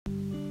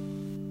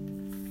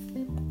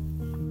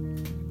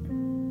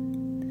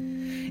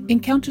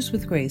Encounters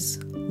with Grace,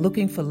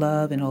 Looking for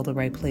Love in All the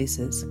Right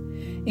Places.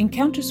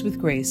 Encounters with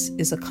Grace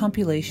is a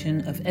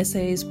compilation of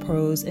essays,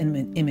 prose,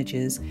 and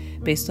images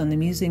based on the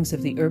musings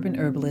of the urban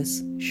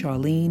herbalist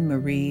Charlene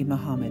Marie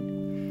Muhammad.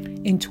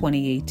 In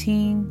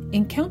 2018,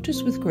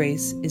 Encounters with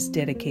Grace is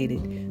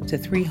dedicated to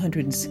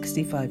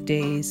 365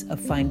 days of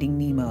finding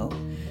Nemo,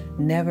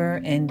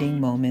 never-ending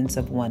moments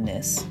of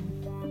oneness.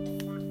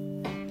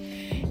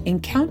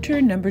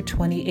 Encounter number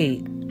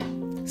 28,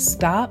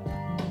 Stop,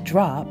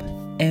 Drop,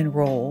 and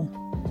Roll.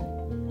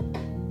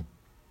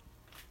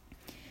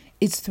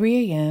 It's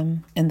 3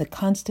 a.m. and the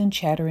constant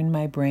chatter in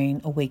my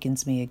brain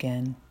awakens me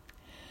again.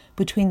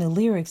 Between the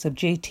lyrics of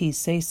JT's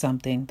Say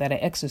Something that I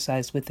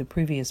exercised with the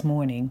previous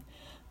morning,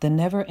 the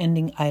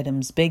never-ending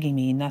items begging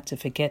me not to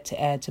forget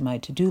to add to my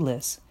to-do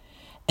list,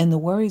 and the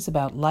worries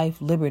about life,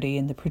 liberty,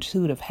 and the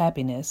pursuit of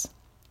happiness,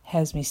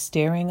 has me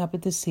staring up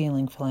at the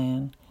ceiling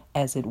fan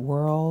as it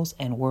whirls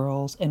and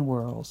whirls and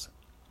whirls.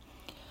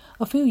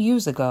 A few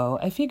years ago,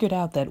 I figured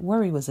out that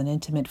worry was an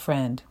intimate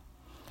friend.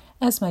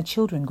 As my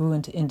children grew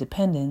into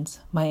independence,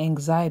 my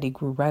anxiety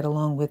grew right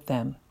along with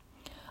them.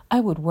 I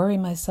would worry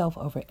myself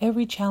over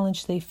every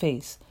challenge they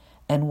face,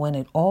 and when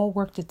it all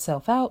worked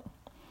itself out,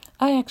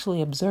 I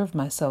actually observed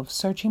myself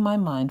searching my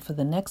mind for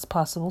the next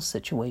possible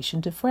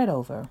situation to fret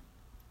over.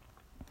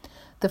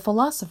 The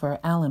philosopher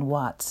Alan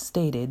Watts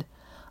stated,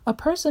 "A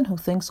person who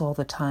thinks all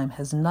the time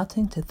has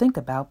nothing to think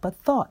about but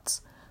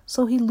thoughts,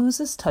 so he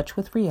loses touch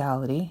with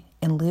reality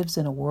and lives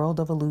in a world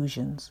of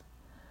illusions."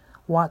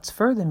 Watts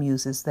further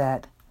muses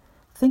that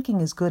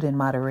thinking is good in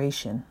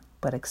moderation,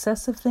 but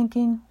excessive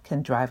thinking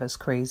can drive us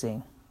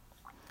crazy.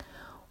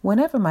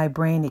 Whenever my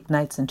brain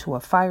ignites into a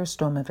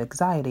firestorm of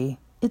anxiety,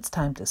 it's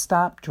time to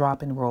stop,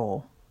 drop, and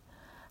roll.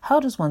 How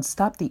does one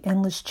stop the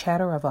endless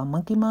chatter of our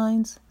monkey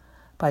minds?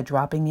 By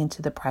dropping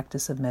into the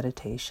practice of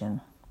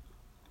meditation.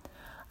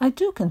 I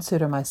do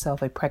consider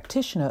myself a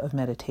practitioner of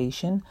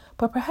meditation,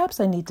 but perhaps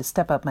I need to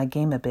step up my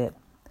game a bit,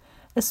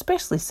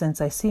 especially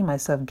since I see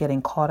myself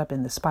getting caught up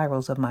in the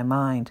spirals of my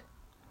mind.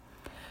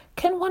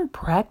 Can one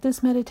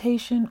practice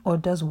meditation, or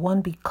does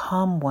one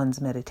become one's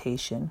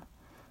meditation?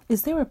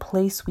 Is there a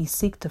place we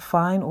seek to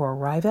find or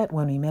arrive at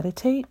when we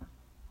meditate?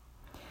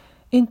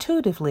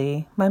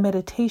 Intuitively, my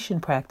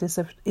meditation practice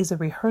is a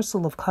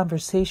rehearsal of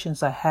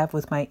conversations I have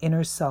with my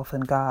inner self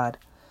and God.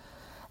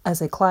 As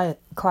a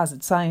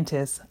closet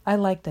scientist, I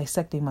like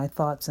dissecting my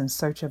thoughts in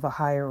search of a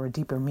higher or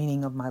deeper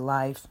meaning of my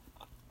life.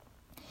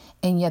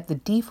 And yet the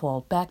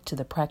default back to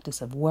the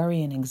practice of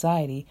worry and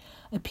anxiety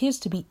appears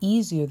to be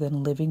easier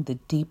than living the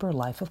deeper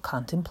life of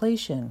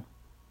contemplation.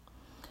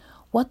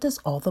 What does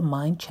all the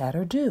mind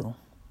chatter do?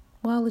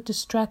 Well, it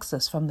distracts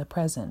us from the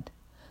present.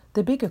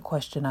 The bigger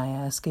question I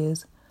ask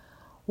is,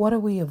 what are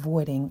we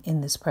avoiding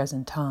in this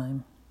present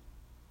time?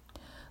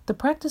 The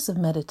practice of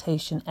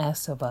meditation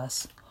asks of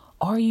us,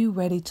 are you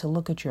ready to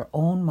look at your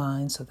own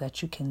mind so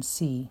that you can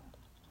see?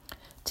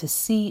 To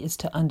see is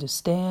to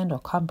understand or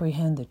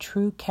comprehend the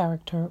true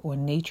character or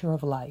nature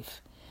of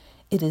life.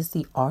 It is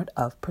the art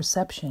of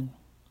perception.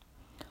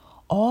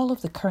 All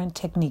of the current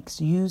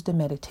techniques used in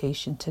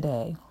meditation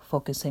today,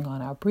 focusing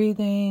on our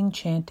breathing,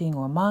 chanting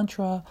or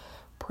mantra,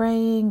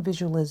 praying,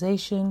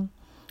 visualization,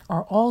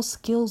 are all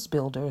skills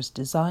builders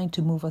designed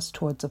to move us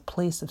towards a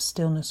place of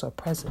stillness or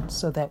presence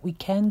so that we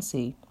can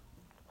see.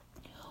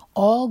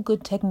 All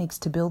good techniques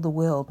to build the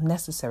will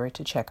necessary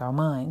to check our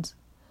minds.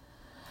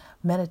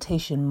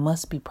 Meditation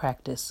must be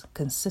practiced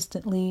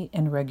consistently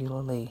and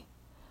regularly,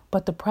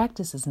 but the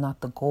practice is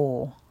not the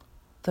goal.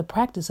 The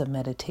practice of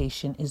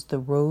meditation is the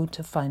road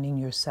to finding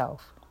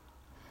yourself.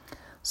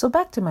 So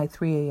back to my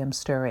 3 a.m.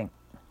 stirring.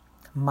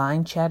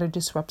 Mind chatter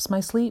disrupts my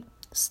sleep?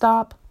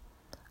 Stop,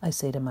 I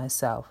say to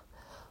myself.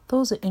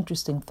 Those are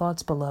interesting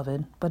thoughts,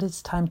 beloved, but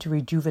it's time to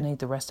rejuvenate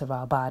the rest of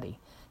our body.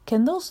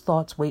 Can those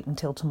thoughts wait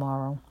until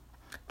tomorrow?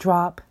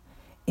 Drop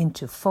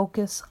into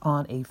focus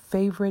on a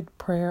favorite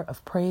prayer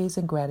of praise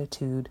and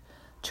gratitude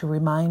to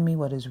remind me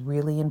what is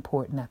really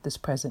important at this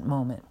present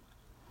moment.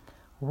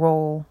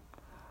 Roll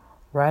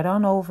right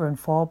on over and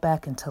fall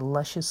back into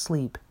luscious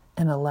sleep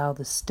and allow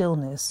the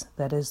stillness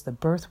that is the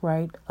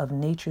birthright of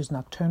nature's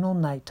nocturnal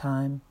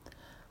nighttime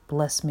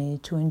bless me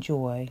to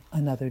enjoy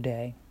another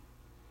day.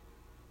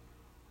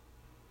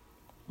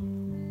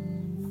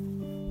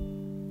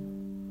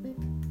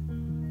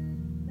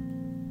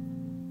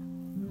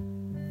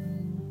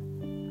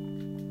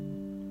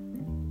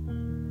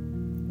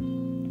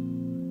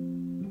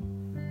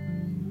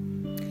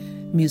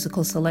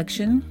 Musical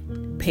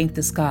selection, Paint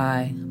the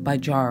Sky by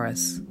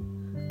Jairus.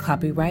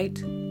 Copyright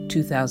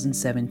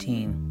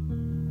 2017.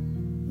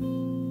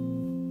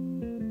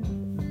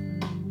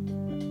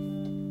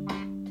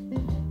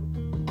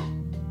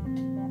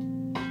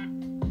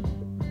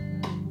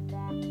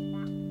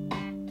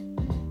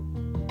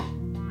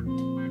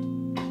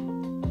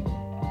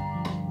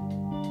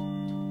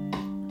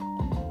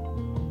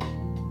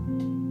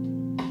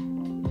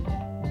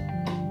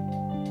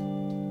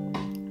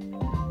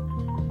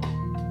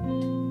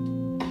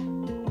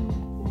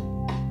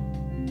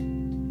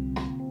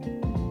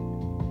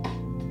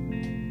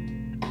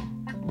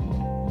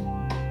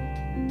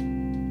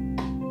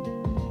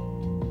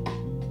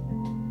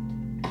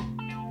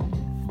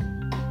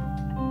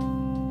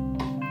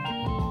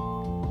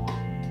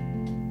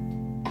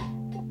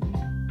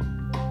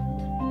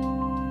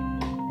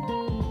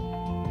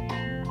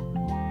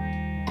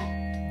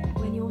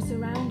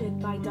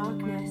 by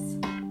darkness.